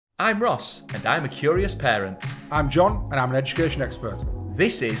I'm Ross, and I'm a curious parent. I'm John, and I'm an education expert.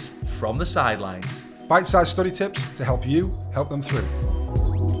 This is From the Sidelines. Bite-sized study tips to help you help them through.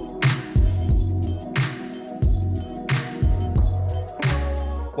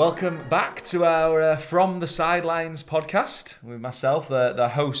 Welcome back to our From the Sidelines podcast with myself, the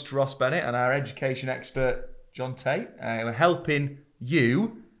host Ross Bennett, and our education expert John Tate. We're helping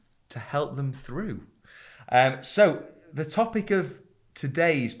you to help them through. So the topic of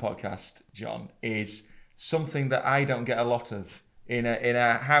today's podcast, John, is something that I don't get a lot of in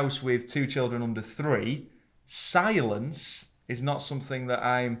a house with two children under 3. Silence is not something that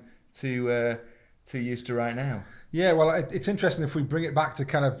I'm too used to right now. Yeah, well, it's interesting if we bring it back to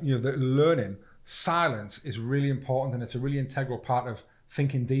kind of, the learning. Silence is really important, and it's a really integral part of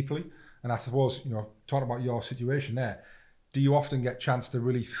thinking deeply. And I suppose, talking about your situation there, do you often get a chance to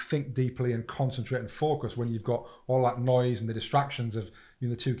really think deeply and concentrate and focus when you've got all that noise and the distractions of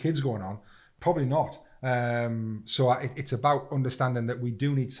the 2 kids going on? Probably not. So it's about understanding that we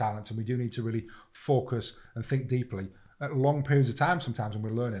do need silence, and we do need to really focus and think deeply at long periods of time sometimes when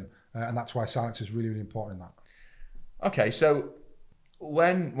we're learning. And that's why silence is really, really important in that. Okay, so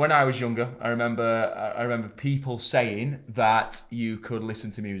when I was younger, I remember people saying that you could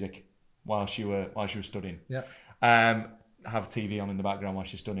listen to music while you were studying. Yeah. Have TV on in the background while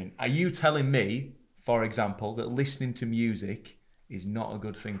you're studying. Are you telling me, for example, that listening to music is not a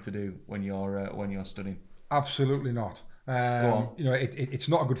good thing to do when you're studying? Absolutely not. It's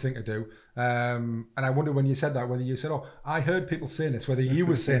not a good thing to do. And I wonder when you said that, whether you said, "Oh, I heard people saying this," whether you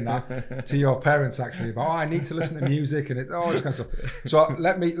were saying that to your parents actually about, "Oh, I need to listen to music," and all this kind of stuff. So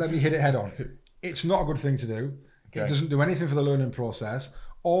let me hit it head on. It's not a good thing to do. Okay. It doesn't do anything for the learning process.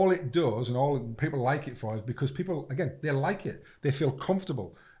 All it does, and all people like it for, is because people, again, they like it. They feel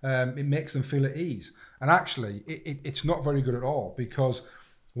comfortable. It makes them feel at ease. And actually, it's not very good at all, because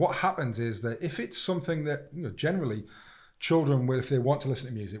what happens is that if it's something that, generally, children will, if they want to listen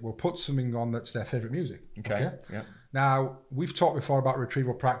to music, will put something on that's their favourite music. Okay. Yeah. Now, we've talked before about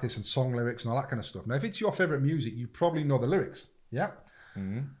retrieval practice and song lyrics and all that kind of stuff. Now, if it's your favourite music, you probably know the lyrics. Yeah?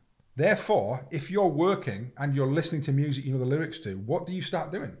 Mm-hmm. Therefore, if you're working and you're listening to music you know the lyrics to, what do you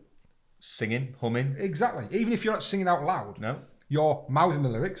start doing? Singing, humming. Exactly. Even if you're not singing out loud. No. You're mouthing the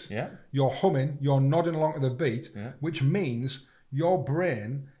lyrics. Yeah. You're humming. You're nodding along to the beat, yeah. Which means your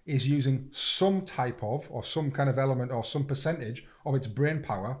brain is using some type of, or some kind of element, or some percentage of its brain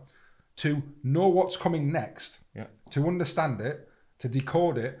power to know what's coming next, yeah. To understand it, to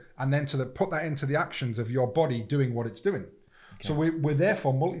decode it, and then to put that into the actions of your body doing what it's doing. Okay. So we're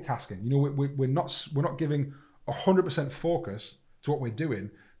therefore multitasking. We're not giving 100% focus to what we're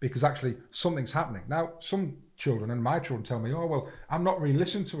doing, because actually something's happening. Now, some children, and my children, tell me, "Oh, well, I'm not really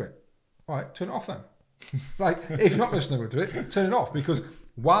listening to it." All right, turn it off then. Like, if you're not listening to it, turn it off, because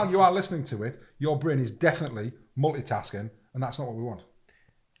while you are listening to it, your brain is definitely multitasking, and that's not what we want.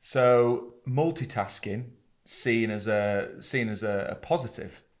 So multitasking seen as a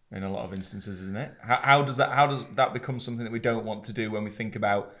positive in a lot of instances, isn't it? How does that become something that we don't want to do when we think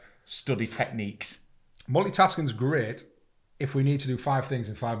about study techniques? Multitasking's great if we need to do 5 things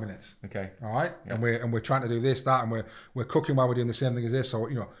in 5 minutes. Okay. All right. Yeah. And we're trying to do this, that, and we're cooking while we're doing the same thing as this, or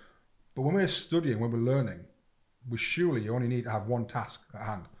But when we're studying, when we're learning, we surely only need to have one task at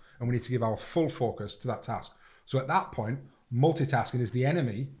hand, and we need to give our full focus to that task. So at that point, multitasking is the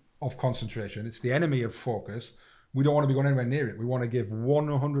enemy of concentration. It's the enemy of focus. We don't want to be going anywhere near it. We want to give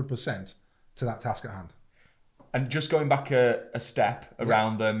 100% to that task at hand. And just going back a step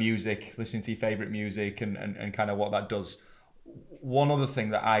around the music, listening to your favourite music and kind of what that does. One other thing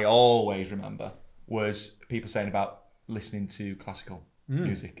that I always remember was people saying about listening to classical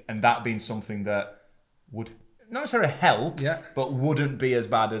music, and that being something that would not necessarily help, but wouldn't be as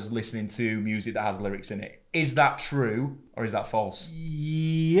bad as listening to music that has lyrics in it. Is that true, or is that false?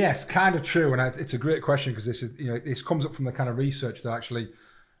 Yes, kind of true, and it's a great question, because this comes up from the kind of research that actually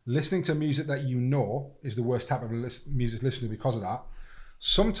listening to music that is the worst type of music listening because of that.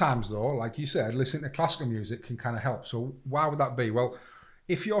 Sometimes though, like you said, listening to classical music can kind of help. So why would that be? Well,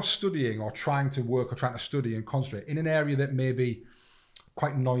 if you're studying or trying to work or trying to study and concentrate in an area that may be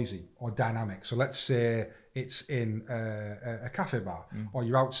quite noisy or dynamic. So let's say it's in a cafe bar, or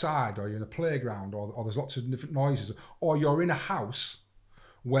you're outside, or you're in a playground, or there's lots of different noises, or you're in a house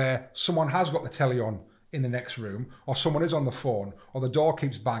where someone has got the telly on in the next room, or someone is on the phone, or the door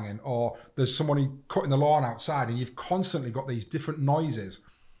keeps banging, or there's someone cutting the lawn outside, and you've constantly got these different noises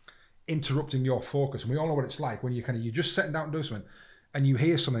interrupting your focus. And we all know what it's like when you're just sitting down and doing something, and you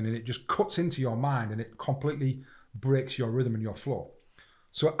hear something, and it just cuts into your mind, and it completely breaks your rhythm and your flow.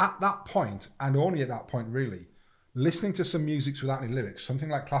 So at that point, and only at that point really, listening to some music without any lyrics, something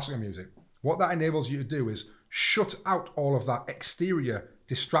like classical music, what that enables you to do is shut out all of that exterior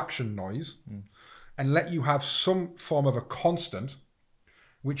distraction noise and let you have some form of a constant,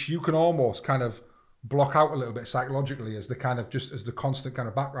 which you can almost kind of block out a little bit psychologically as the kind of just as the constant kind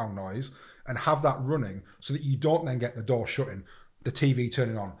of background noise, and have that running so that you don't then get the door shutting, the TV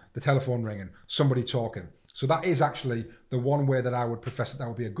turning on, the telephone ringing, somebody talking. So that is actually the one way that I would profess that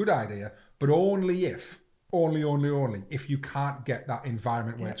would be a good idea, but only if you can't get that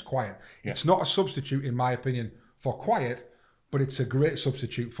environment where it's quiet. It's not a substitute, in my opinion, for quiet, but it's a great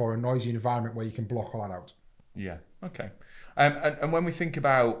substitute for a noisy environment where you can block all that out. Yeah, okay. And when we think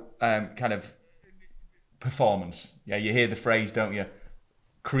about kind of performance, you hear the phrase, don't you?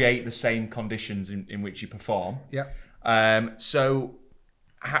 Create the same conditions in which you perform. Yeah. So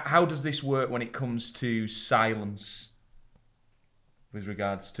how does this work when it comes to silence with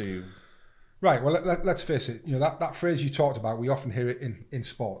regards to... Right. Well, let's face it. That phrase you talked about, we often hear it in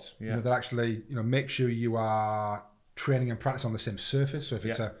sports. Yeah. That actually, make sure you are training and practicing on the same surface. So if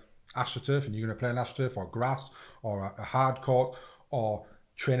it's a AstroTurf and you're going to play an AstroTurf or grass or a hard court, or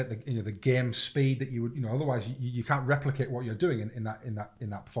train at the game speed that you would, otherwise you can't replicate what you're doing in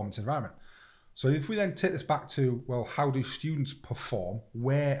that performance environment. So if we then take this back to, well, how do students perform?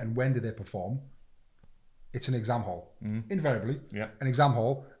 Where and when do they perform? It's an exam hall, invariably. Yeah. An exam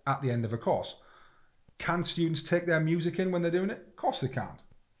hall at the end of a course. Can students take their music in when they're doing it? Of course they can't.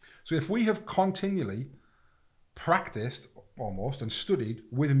 So if we have continually practiced almost and studied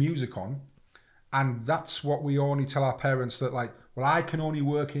with music on, and that's what we only tell our parents, that like, well, I can only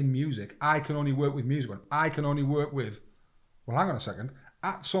work in music, I can only work with music on, I can only work with, well, hang on a second,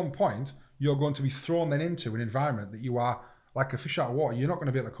 at some point you're going to be thrown then into an environment that you are like a fish out of water. You're not going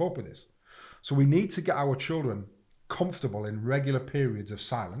to be able to cope with this. So we need to get our children comfortable in regular periods of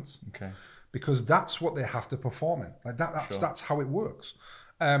silence, because that's what they have to perform in. Like that's how it works.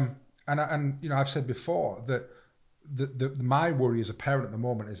 And I've said before that my worry as a parent at the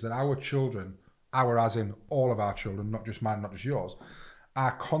moment is that our children, as in all of our children, not just mine, not just yours,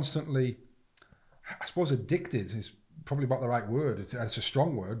 are constantly, I suppose addicted is probably about the right word. It's a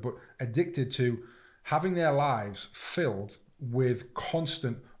strong word, but addicted to having their lives filled with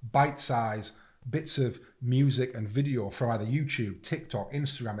constant bite-sized bits of music and video from either YouTube, TikTok,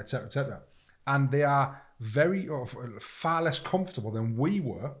 Instagram, etc. And they are far less comfortable than we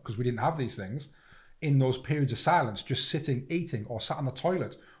were, because we didn't have these things, in those periods of silence, just sitting, eating, or sat on the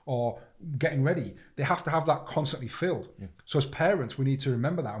toilet, or getting ready. They have to have that constantly filled. Yeah. So as parents, we need to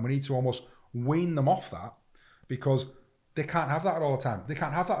remember that, and we need to almost wean them off that, because they can't have that all the time. They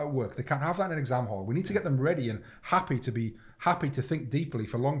can't have that at work. They can't have that in an exam hall. We need to get them ready and happy to think deeply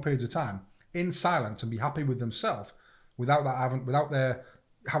for long periods of time in silence and be happy with themselves without their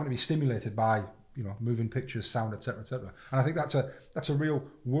having to be stimulated by moving pictures, sound, etc. And I think that's a real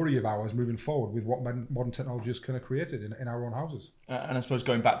worry of ours moving forward with what modern technology has kind of created in our own houses. And I suppose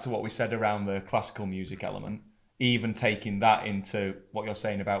going back to what we said around the classical music element, even taking that into what you're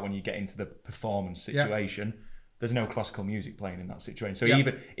saying about when you get into the performance situation, there's no classical music playing in that situation. So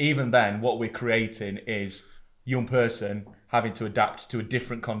even then, what we're creating is young person having to adapt to a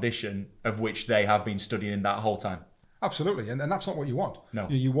different condition of which they have been studying that whole time. Absolutely, and that's not what you want. No.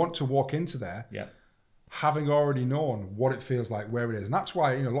 You want to walk into there having already known what it feels like, where it is. And that's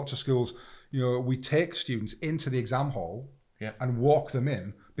why, lots of schools, we take students into the exam hall and walk them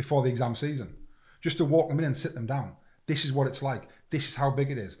in before the exam season, just to walk them in and sit them down. This is what it's like. This is how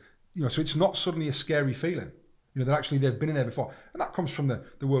big it is. So it's not suddenly a scary feeling. That actually they've been in there before. And that comes from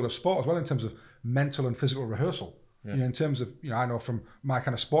the world of sport as well, in terms of mental and physical rehearsal. Yeah. In terms of, I know from my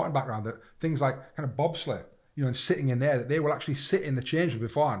kind of sporting background that things like kind of bobsleigh, and sitting in there, that they will actually sit in the change room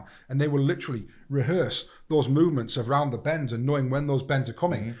beforehand and they will literally rehearse those movements around the bends and knowing when those bends are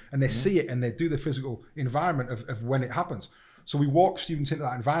coming, and they see it and they do the physical environment of when it happens. So we walk students into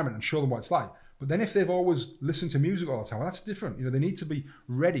that environment and show them what it's like. But then if they've always listened to music all the time, well, that's different. They need to be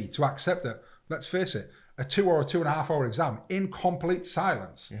ready to accept that, let's face it, a 2 or a 2.5 hour exam in complete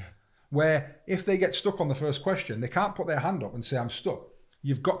silence, where if they get stuck on the first question, they can't put their hand up and say, I'm stuck.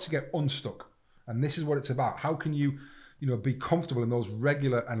 You've got to get unstuck. And this is what it's about. How can you, be comfortable in those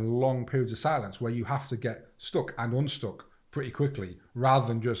regular and long periods of silence where you have to get stuck and unstuck pretty quickly, rather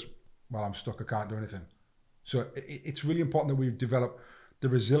than just, well, I'm stuck, I can't do anything. So it's really important that we develop the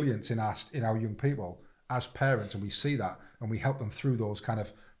resilience in our young people as parents, and we see that, and we help them through those kind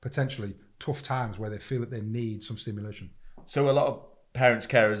of potentially tough times where they feel that they need some stimulation. So a lot of parents,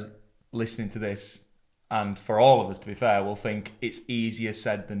 carers listening to this, and for all of us, to be fair, will think it's easier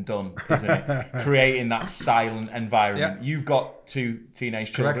said than done, isn't it? Creating that silent environment. You've got 2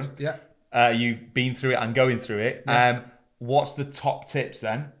 teenage children. Correct. Yeah. You've been through it and going through it. Yeah. What's the top tips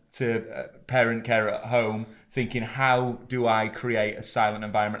then to parent care at home, thinking, how do I create a silent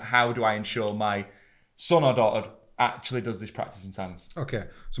environment? How do I ensure my son or daughter actually does this practice in silence? Okay,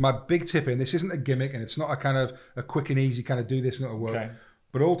 so my big tip, and this isn't a gimmick, and it's not a kind of a quick and easy kind of do this and it'll work,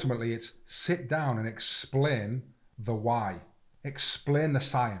 but ultimately it's sit down and explain the why. Explain the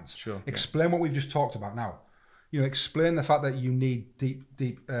science. Sure. Explain what we've just talked about now. Explain the fact that you need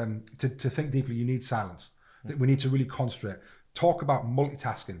to think deeply, you need silence. That we need to really concentrate. Talk about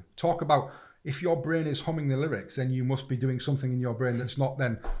multitasking. Talk about if your brain is humming the lyrics, then you must be doing something in your brain that's not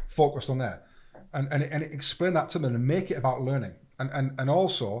then focused on there. And explain that to them and make it about learning. And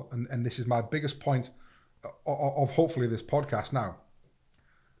also, and this is my biggest point of hopefully this podcast now,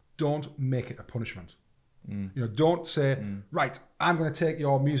 don't make it a punishment. Don't say, right, I'm going to take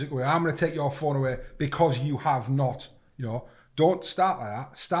your music away, I'm going to take your phone away because you have not, don't start like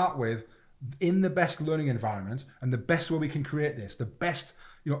that. Start with, in the best learning environment and the best way we can create this, the best,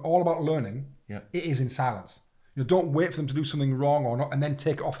 all about learning, it is in silence. Don't wait for them to do something wrong or not and then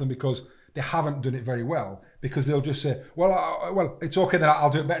take it off them because they haven't done it very well, because they'll just say, well, it's okay, then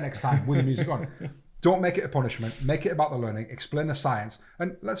I'll do it better next time with the music on. Don't make it a punishment, make it about the learning, explain the science,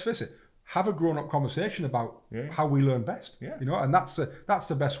 and let's face it, have a grown-up conversation about how we learn best. And that's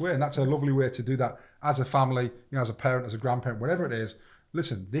the best way, and that's a lovely way to do that as a family, as a parent, as a grandparent, whatever it is.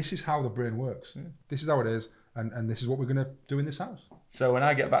 Listen, this is how the brain works. This is how it is, and this is what we're going to do in this house. So when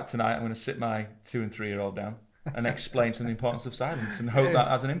I get back tonight, I'm going to sit my 2 and 3-year-old down and explain to them the importance of silence and hope that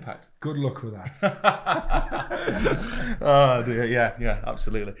has an impact. Good luck with that. Oh dear, yeah,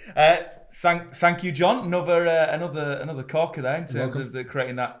 absolutely. Thank you, John. Another corker there in terms of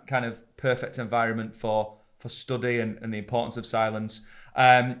creating that kind of perfect environment for study and the importance of silence.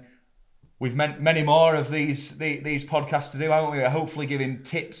 We've many more of these podcasts to do, haven't we? Hopefully giving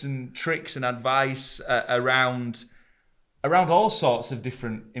tips and tricks and advice around all sorts of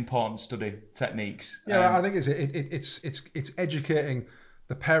different important study techniques. Yeah, I think it's educating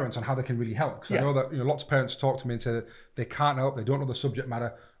the parents on how they can really help. Because I know that lots of parents talk to me and say that they can't help, they don't know the subject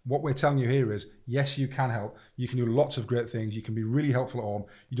matter. What we're telling you here is, yes, you can help. You can do lots of great things. You can be really helpful at home.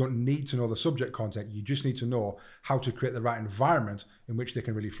 You don't need to know the subject content. You just need to know how to create the right environment in which they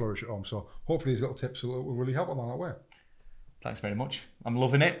can really flourish at home. So hopefully these little tips will really help along that way. Thanks very much. I'm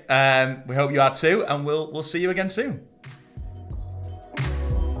loving it. We hope you are too, and we'll see you again soon.